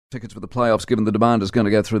Tickets for the playoffs, given the demand is going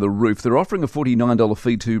to go through the roof. They're offering a $49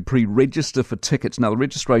 fee to pre-register for tickets. Now, the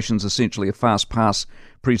registration is essentially a fast pass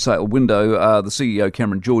pre-sale window. The CEO,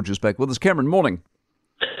 Cameron George, is back with us. Cameron, morning.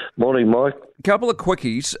 Morning, Mike. Couple of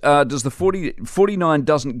quickies. Does the 49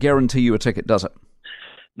 doesn't guarantee you a ticket, does it?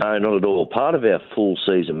 No, not at all. Part of our full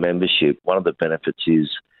season membership, one of the benefits is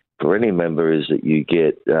for any member is that you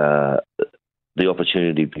get the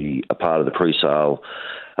opportunity to be a part of the pre-sale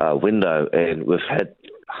window, and we've had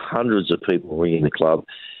hundreds of people ringing the club.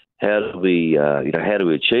 How do we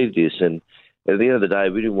achieve this? And at the end of the day,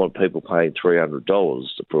 we didn't want people paying $300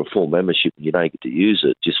 for a full membership and you don't get to use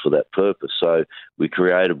it just for that purpose. So we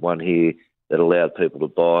created one here that allowed people to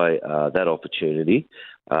buy that opportunity.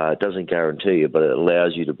 It doesn't guarantee you, but it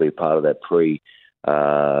allows you to be part of that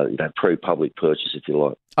pre-public purchase, if you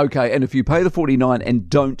like. Okay, and if you pay the $49 and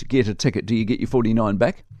don't get a ticket, do you get your $49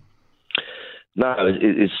 back? No,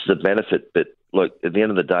 it's the benefit, but look, at the end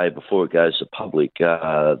of the day, before it goes to public,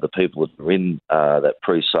 the people that are in that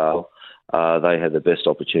pre-sale, they have the best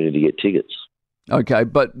opportunity to get tickets. Okay,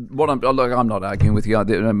 but I'm not arguing with you.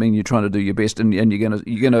 I mean, you're trying to do your best, and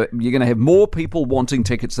you're gonna have more people wanting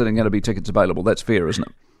tickets than are going to be tickets available. That's fair, isn't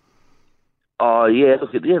it? Oh yeah.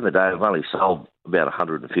 Look, at the end of the day, I've only sold about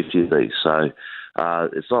 150 of these, so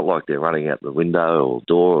it's not like they're running out the window or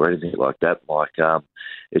door or anything like that.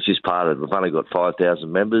 It's just part of. We've only got 5,000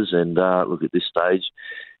 members, and look, at this stage,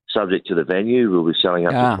 subject to the venue, we'll be selling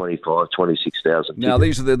up to 26,000. Now,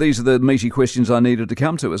 these are the meaty questions I needed to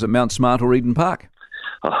come to. Is it Mount Smart or Eden Park?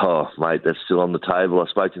 Oh, mate, that's still on the table. I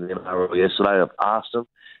spoke to the NRL yesterday. I've asked them,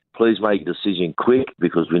 please make a decision quick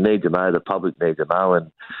because we need to know. The public need to know.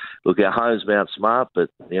 And look, our home's Mount Smart, but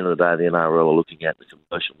at the end of the day, the NRL are looking at the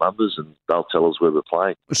commercial numbers and they'll tell us where we're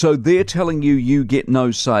playing. So they're telling you get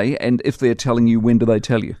no say, and if they're telling you, when do they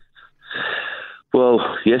tell you? Well,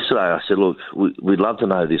 yesterday I said, look, we'd love to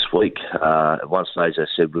know this week. At one stage I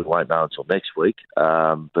said we won't know until next week,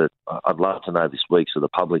 but I'd love to know this week so the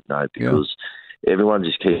public know, because everyone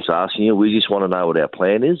just keeps asking you. We just want to know what our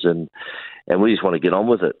plan is, and we just want to get on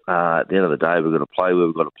with it. At the end of the day, we've got to play where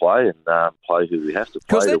we've got to play and play who we have to play.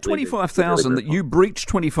 Because that 25,000, that you breached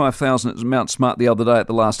 25,000 at Mount Smart the other day at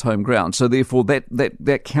the last home ground, so therefore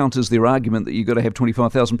that counters their argument that you've got to have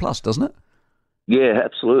 25,000 plus, doesn't it? Yeah,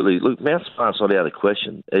 absolutely. Look, Mount Smart's not out of the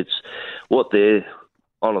question. It's what they're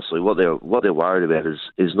worried about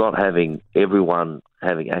is not having everyone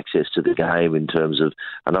having access to the game in terms of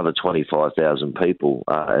another 25,000 people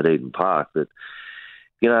at Eden Park. But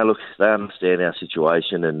look, they understand our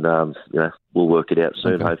situation, and we'll work it out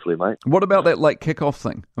soon, hopefully, mate. What about that late kickoff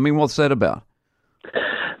thing? I mean, what's that about?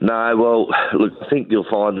 No, well, look, I think you'll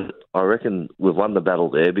find. I reckon we've won the battle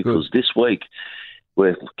there because this week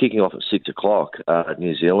we're kicking off at 6 o'clock at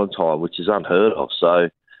New Zealand time, which is unheard of. So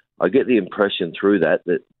I get the impression through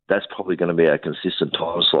that's probably going to be a consistent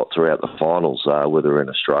time slot throughout the finals, whether in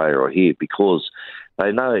Australia or here, because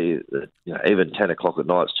they know that even 10 o'clock at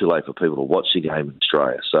night is too late for people to watch the game in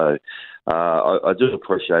Australia. So I do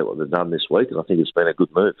appreciate what they've done this week, and I think it's been a good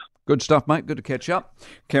move. Good stuff, mate. Good to catch up.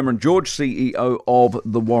 Cameron George, CEO of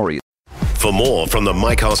the Warriors. For more from the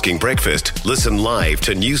Mike Hosking Breakfast, listen live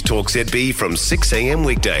to News Talk ZB from 6 a.m.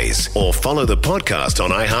 weekdays or follow the podcast on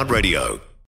iHeartRadio.